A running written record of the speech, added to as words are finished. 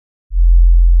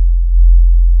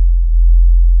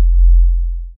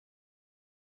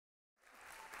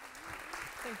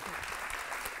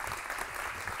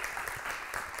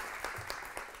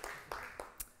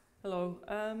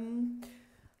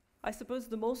suppose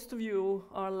the most of you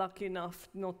are lucky enough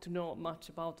not to know much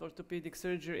about orthopedic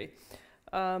surgery.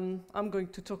 I'm going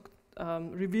to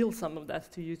reveal some of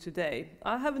that to you today.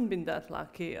 I haven't been that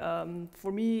lucky.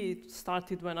 For me, it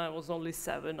started when I was only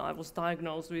 7. I was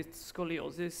diagnosed with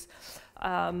scoliosis,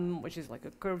 which is like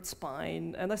a curved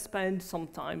spine, and I spent some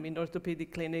time in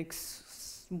orthopedic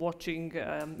clinics watching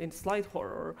in slide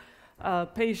horror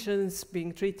patients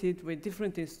being treated with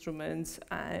different instruments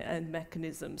and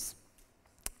mechanisms.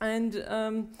 And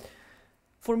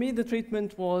for me, the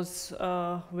treatment was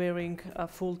wearing a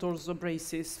full torso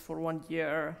braces for 1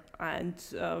 year, and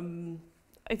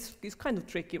it's kind of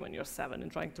tricky when you're 7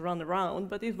 and trying to run around,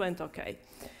 but it went okay.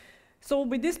 So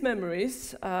with these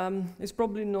memories, it's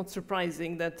probably not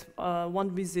surprising that one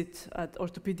visit at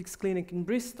orthopedics clinic in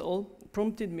Bristol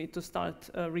prompted me to start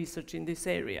research in this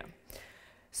area.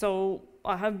 So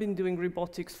I have been doing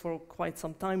robotics for quite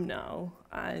some time now,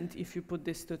 and if you put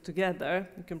these two together,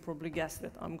 you can probably guess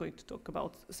that I'm going to talk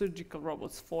about surgical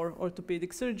robots for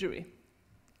orthopedic surgery.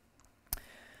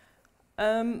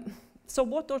 So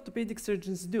what orthopedic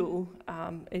surgeons do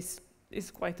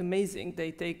is quite amazing.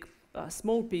 They take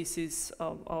small pieces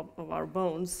of our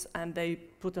bones and they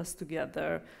put us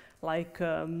together like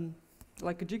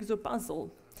a jigsaw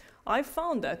puzzle. I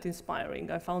found that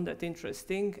inspiring, I found that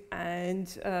interesting, and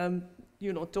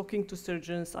you know, talking to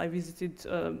surgeons, I visited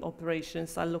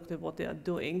operations, I looked at what they are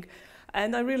doing,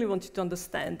 and I really wanted to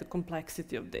understand the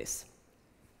complexity of this.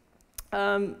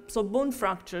 So bone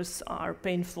fractures are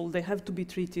painful, they have to be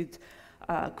treated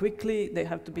quickly, they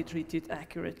have to be treated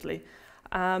accurately.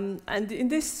 And in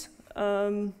this,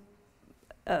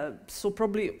 so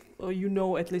probably you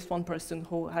know at least one person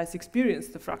who has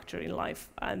experienced a fracture in life,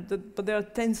 but there are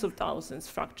tens of thousands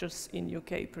of fractures in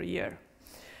UK per year.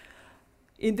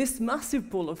 In this massive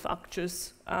pool of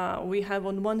fractures, we have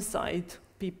on one side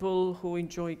people who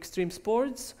enjoy extreme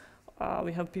sports,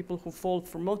 we have people who fall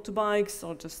from motorbikes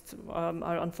or just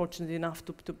are unfortunate enough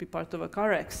to be part of a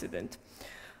car accident.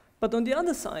 But on the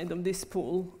other side of this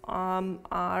pool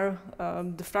are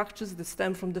the fractures that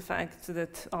stem from the fact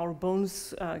that our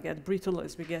bones get brittle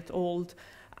as we get old,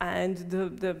 and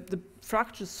the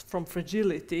fractures from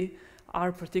fragility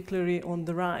are particularly on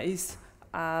the rise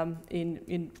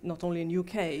not only in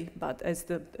UK, but as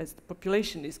the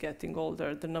population is getting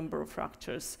older, the number of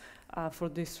fractures for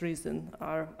this reason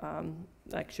are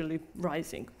actually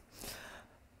rising.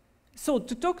 So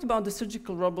to talk about the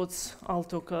surgical robots, I'll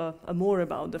talk more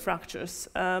about the fractures.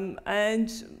 And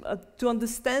to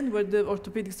understand where the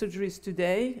orthopedic surgery is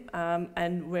today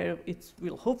and where it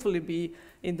will hopefully be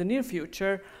in the near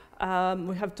future,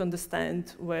 we have to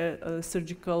understand where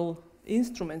surgical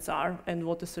instruments are and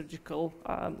what a surgical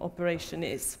operation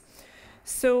is.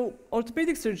 So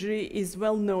orthopedic surgery is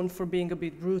well known for being a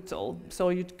bit brutal. So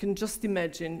you can just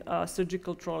imagine a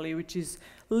surgical trolley which is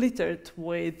littered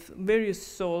with various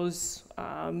saws,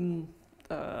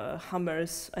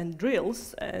 hammers and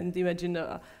drills, and imagine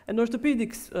an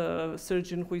orthopedic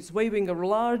surgeon who is waving a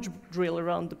large drill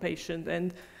around the patient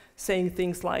and saying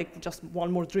things like just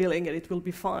one more drilling and it will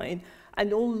be fine,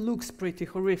 and all looks pretty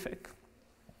horrific.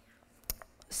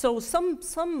 So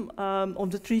some of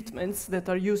the treatments that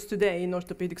are used today in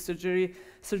orthopedic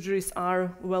surgeries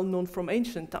are well known from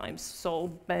ancient times. So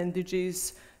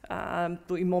bandages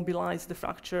to immobilize the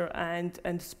fracture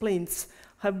and splints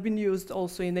have been used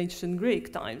also in ancient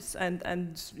Greek times.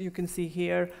 And you can see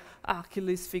here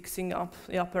Achilles fixing up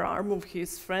the upper arm of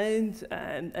his friend,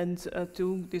 and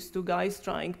these two guys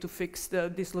trying to fix the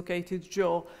dislocated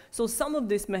jaw. So some of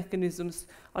these mechanisms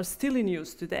are still in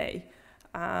use today.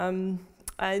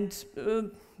 And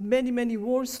many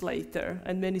wars later,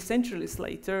 and many centuries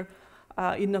later,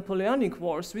 in Napoleonic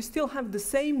wars, we still have the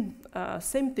same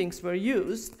things were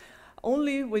used,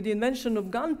 only with the invention of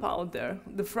gunpowder,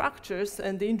 the fractures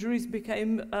and the injuries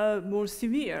became more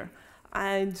severe,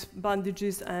 and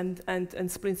bandages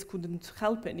and splints couldn't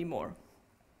help anymore.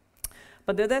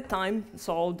 But at that time,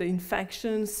 so the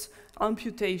infections,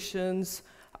 amputations,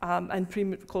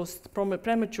 and caused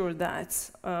premature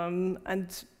deaths,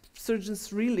 and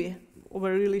surgeons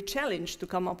were really challenged to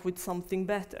come up with something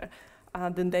better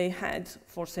than they had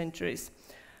for centuries.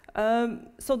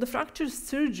 So the fracture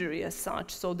surgery as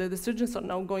such, so the surgeons are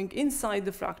now going inside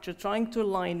the fracture, trying to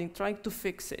align it, trying to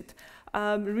fix it,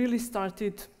 really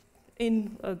started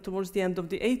towards the end of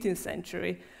the 18th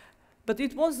century. But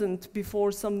it wasn't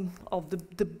before some of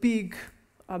the big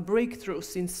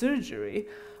breakthroughs in surgery,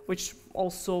 which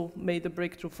also made a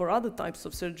breakthrough for other types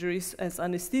of surgeries as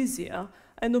anesthesia,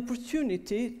 an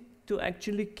opportunity to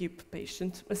actually keep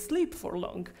patients asleep for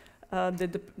long,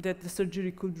 that the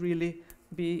surgery could really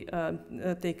be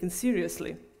taken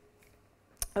seriously.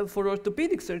 For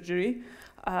orthopedic surgery,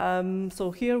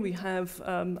 so here we have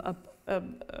a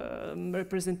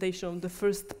representation of the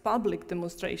first public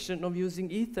demonstration of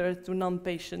using ether to numb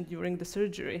patient during the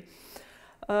surgery.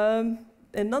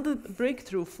 Another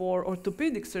breakthrough for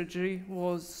orthopedic surgery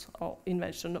was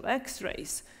invention of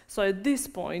X-rays. So at this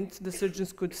point, the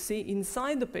surgeons could see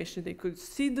inside the patient, they could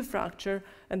see the fracture,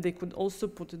 and they could also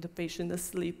put the patient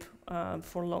asleep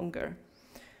for longer.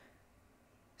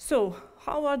 So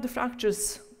how are the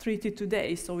fractures treated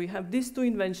today? So we have these two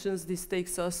inventions. This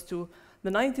takes us to the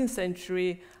 19th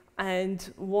century and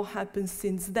what happens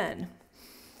since then.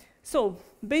 So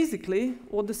basically,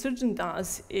 what the surgeon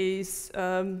does is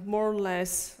more or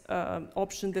less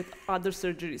option that other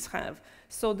surgeries have.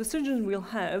 So the surgeon will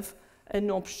have an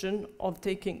option of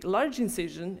taking large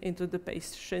incision into the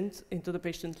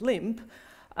patient limb.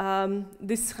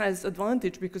 This has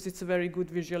advantage because it's a very good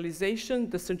visualization.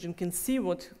 The surgeon can see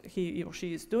what he or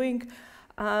she is doing,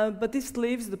 but this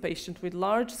leaves the patient with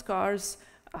large scars,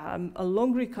 a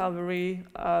long recovery,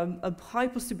 a high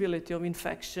possibility of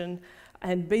infection,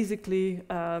 and basically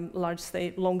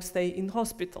long stay in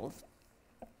hospitals.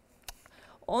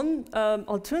 One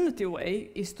alternative way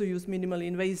is to use minimally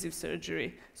invasive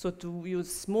surgery, so to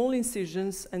use small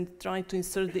incisions and try to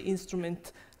insert the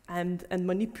instrument and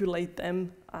manipulate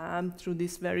them through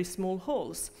these very small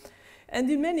holes. And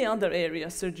in many other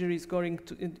areas, surgery is going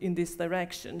in this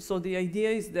direction. So the idea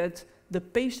is that the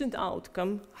patient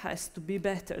outcome has to be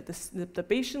better. The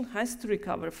patient has to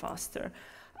recover faster.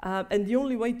 And the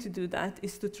only way to do that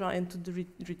is to try and to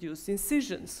reduce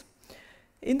incisions.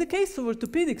 In the case of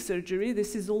orthopedic surgery,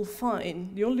 this is all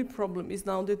fine. The only problem is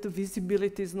now that the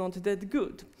visibility is not that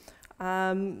good.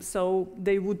 So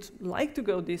they would like to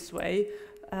go this way.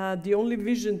 The only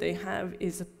vision they have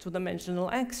is a two-dimensional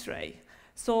X-ray.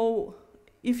 So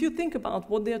if you think about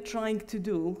what they're trying to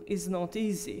do, is not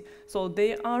easy. So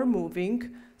they are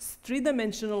moving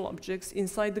three-dimensional objects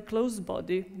inside the closed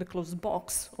body, the closed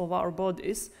box of our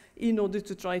bodies, in order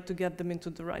to try to get them into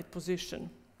the right position.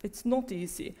 It's not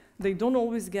easy. They don't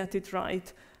always get it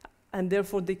right, and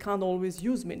therefore they can't always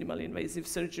use minimally invasive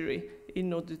surgery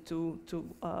in order to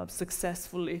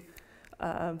successfully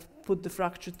put the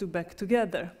fracture back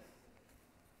together.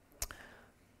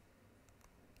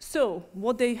 So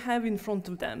what they have in front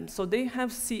of them, so they have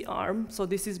SiArm, so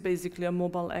this is basically a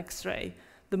mobile X-ray.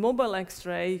 The mobile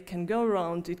X-ray can go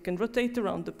around, it can rotate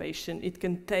around the patient, it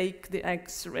can take the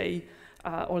X-ray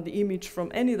or the image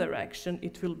from any direction,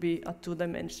 it will be a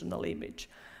two-dimensional image.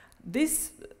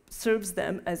 This serves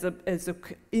them as a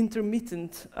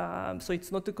intermittent, so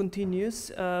it's not a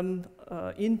continuous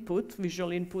input,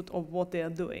 visual input of what they are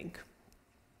doing.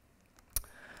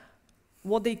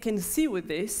 What they can see with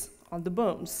this are the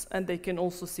bones, and they can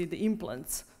also see the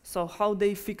implants. So how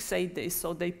they fixate this,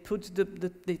 so they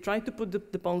they try to put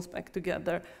the bones back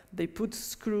together, they put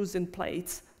screws and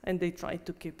plates, and they try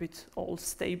to keep it all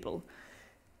stable.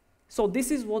 So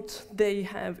this is what they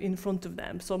have in front of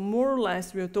them. So more or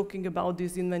less, we are talking about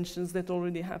these inventions that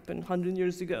already happened 100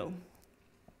 years ago.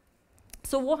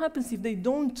 So what happens if they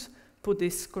don't put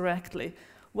this correctly?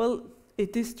 Well,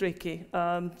 it is tricky.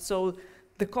 So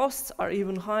the costs are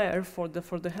even higher for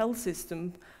the health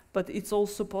system, but it's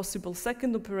also possible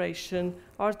second operation,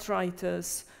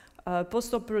 arthritis,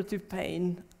 post-operative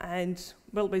pain, and,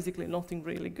 well, basically nothing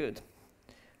really good.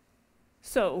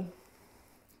 So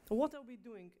what are we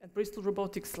doing at Bristol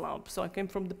Robotics Lab? So I came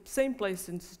from the same place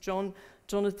as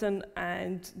Jonathan,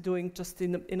 and doing just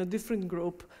in a different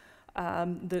group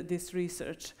this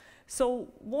research. So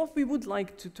what we would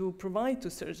like to provide to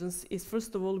surgeons is,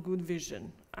 first of all, good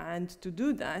vision. And to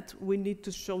do that, we need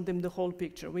to show them the whole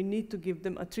picture. We need to give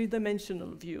them a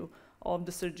three-dimensional view of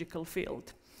the surgical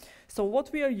field. So what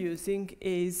we are using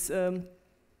is,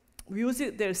 we use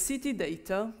their CT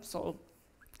data. So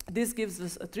this gives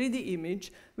us a 3D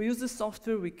image. We use the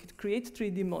software, we could create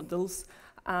 3D models,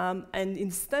 and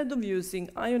instead of using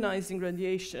ionizing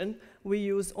radiation, we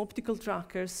use optical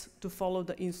trackers to follow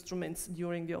the instruments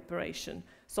during the operation.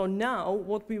 So now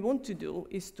what we want to do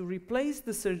is to replace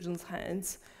the surgeon's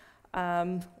hands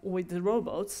with the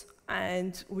robots,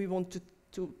 and we want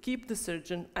to keep the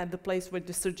surgeon at the place where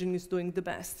the surgeon is doing the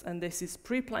best. And this is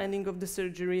pre-planning of the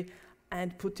surgery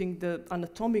and putting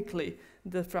anatomically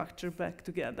the fracture back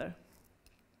together.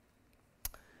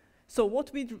 So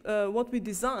what we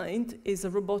designed is a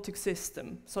robotic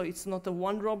system. So it's not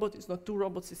one robot, it's not two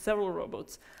robots, it's several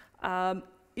robots.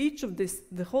 Each of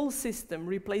the whole system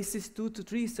replaces 2 to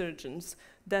 3 surgeons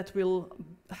that will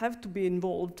have to be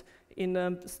involved in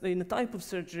a type of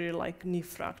surgery like knee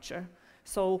fracture.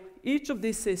 So each of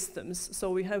these systems,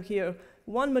 so we have here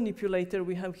one manipulator,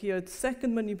 we have here the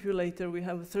second manipulator, we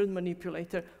have a third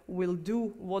manipulator, will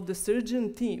do what the surgical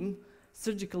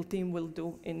team will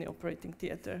do in the operating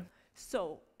theater.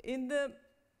 So in the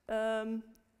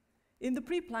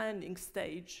pre-planning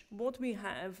stage, what we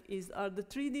have are the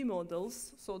 3D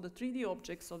models, so the 3D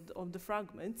objects of the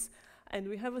fragments, and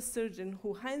we have a surgeon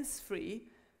who hands-free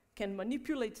can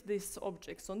manipulate these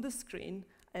objects on the screen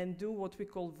and do what we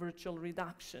call virtual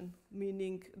reduction,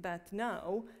 meaning that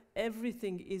now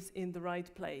everything is in the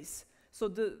right place. So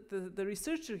the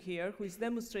researcher here who is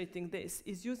demonstrating this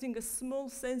is using a small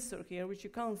sensor here, which you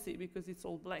can't see because it's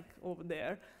all black over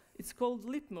there. It's called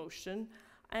lip motion,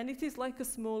 and it is like a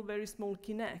small, very small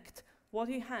Kinect. What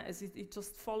he has is it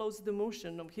just follows the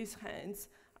motion of his hands,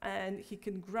 and he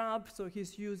can grab, so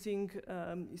he's using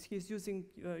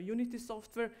Unity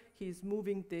software, he's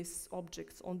moving these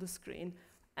objects on the screen,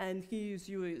 and he is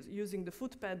using the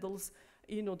foot pedals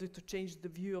in order to change the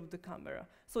view of the camera.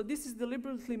 So this is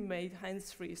deliberately made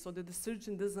hands-free so that the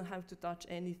surgeon doesn't have to touch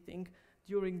anything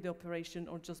during the operation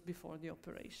or just before the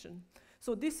operation.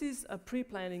 So this is a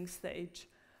pre-planning stage.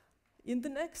 In the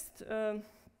next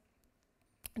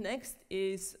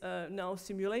is now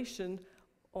simulation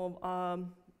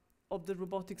of the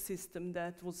robotic system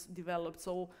that was developed.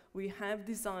 So we have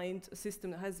designed a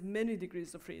system that has many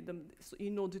degrees of freedom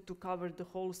in order to cover the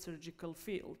whole surgical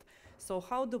field. So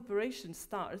how the operation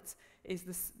starts is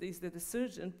that the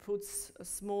surgeon puts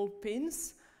small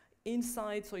pins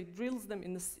inside, so it drills them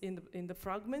in the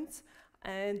fragments,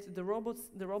 and the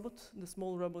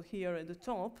small robot here at the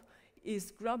top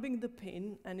is grabbing the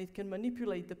pin, and it can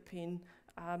manipulate the pin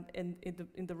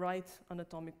in the right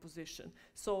anatomic position.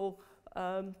 So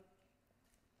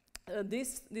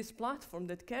this platform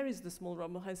that carries the small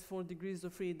robot has 4 degrees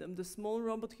of freedom. The small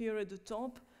robot here at the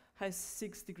top has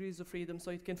 6 degrees of freedom,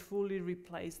 so it can fully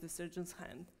replace the surgeon's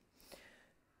hand.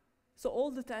 So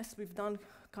all the tests we've done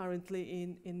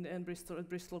currently at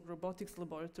Bristol Robotics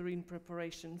Laboratory in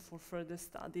preparation for further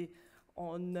study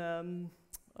on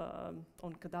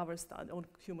cadaver study, on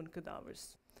human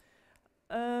cadavers.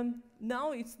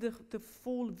 Now it's the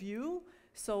full view.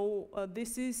 So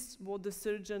this is what the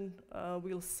surgeon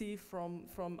will see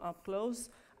from up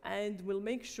close, and will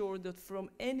make sure that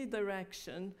from any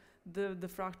direction the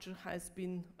fracture has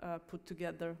been put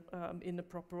together in a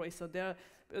proper way. So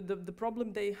the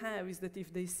problem they have is that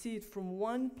if they see it from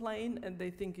one plane and they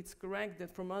think it's correct,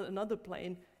 that from another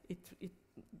plane it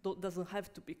doesn't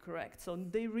have to be correct. So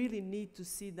they really need to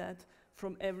see that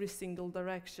from every single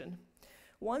direction.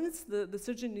 Once the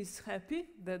surgeon is happy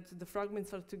that the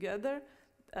fragments are together,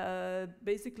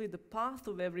 basically the path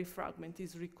of every fragment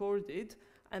is recorded,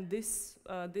 and this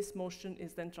motion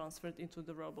is then transferred into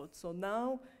the robot. So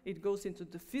now it goes into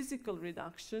the physical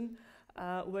reduction,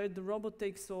 where the robot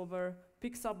takes over,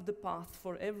 picks up the path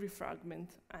for every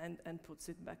fragment, and puts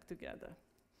it back together.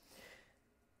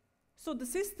 So the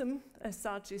system, as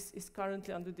such, is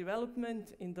currently under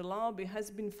development in the lab. It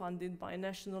has been funded by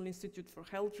National Institute for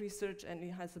Health Research, and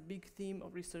it has a big team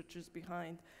of researchers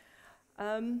behind.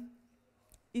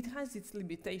 It has its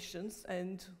limitations,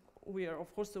 and we are,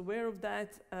 of course, aware of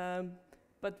that,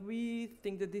 but we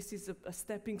think that this is a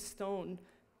stepping stone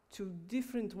to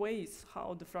different ways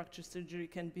how the fracture surgery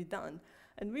can be done.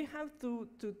 And we have to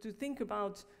think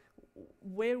about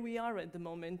where we are at the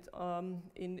moment,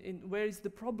 where is the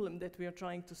problem that we are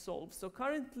trying to solve. So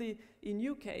currently in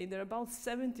UK, there are about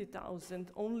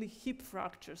 70,000 only hip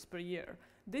fractures per year.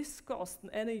 This costs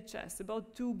NHS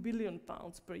about £2 billion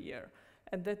per year.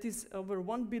 And that is over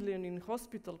 1 billion in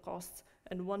hospital costs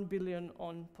and 1 billion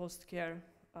on post-care,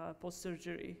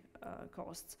 post-surgery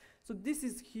costs. So this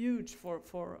is huge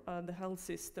for the health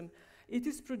system. It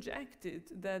is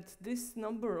projected that this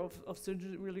number of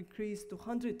surgeries will increase to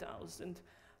 100,000,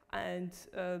 and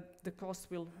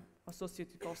the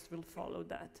associated costs will follow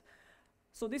that.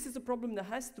 So this is a problem that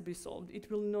has to be solved. It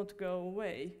will not go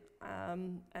away,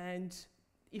 and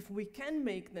if we can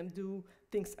make them do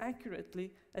things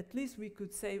accurately, at least we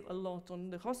could save a lot on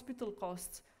the hospital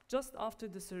costs just after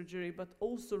the surgery, but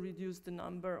also reduce the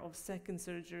number of second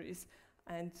surgeries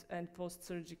and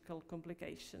post-surgical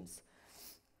complications.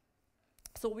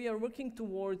 So we are working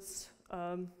towards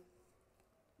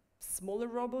smaller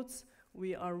robots.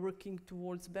 We are working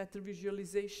towards better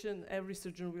visualization. Every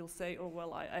surgeon will say, oh,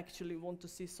 well, I actually want to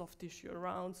see soft tissue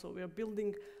around. So we are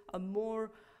building a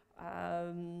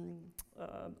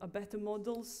better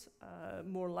models,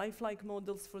 more lifelike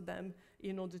models for them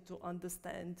in order to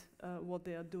understand what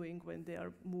they are doing when they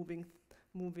are moving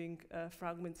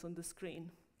fragments on the screen.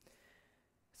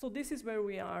 So this is where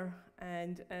we are,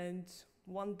 and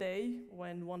one day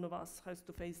when one of us has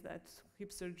to face that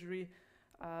hip surgery,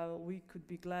 we could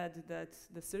be glad that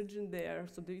the surgeon there,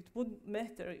 so that it wouldn't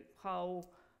matter how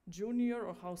junior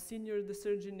or how senior the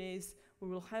surgeon is, we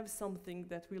will have something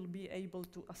that will be able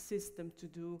to assist them to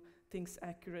do things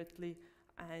accurately,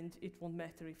 and it won't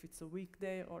matter if it's a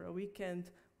weekday or a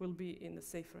weekend, we'll be in the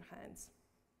safer hands.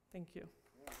 Thank you.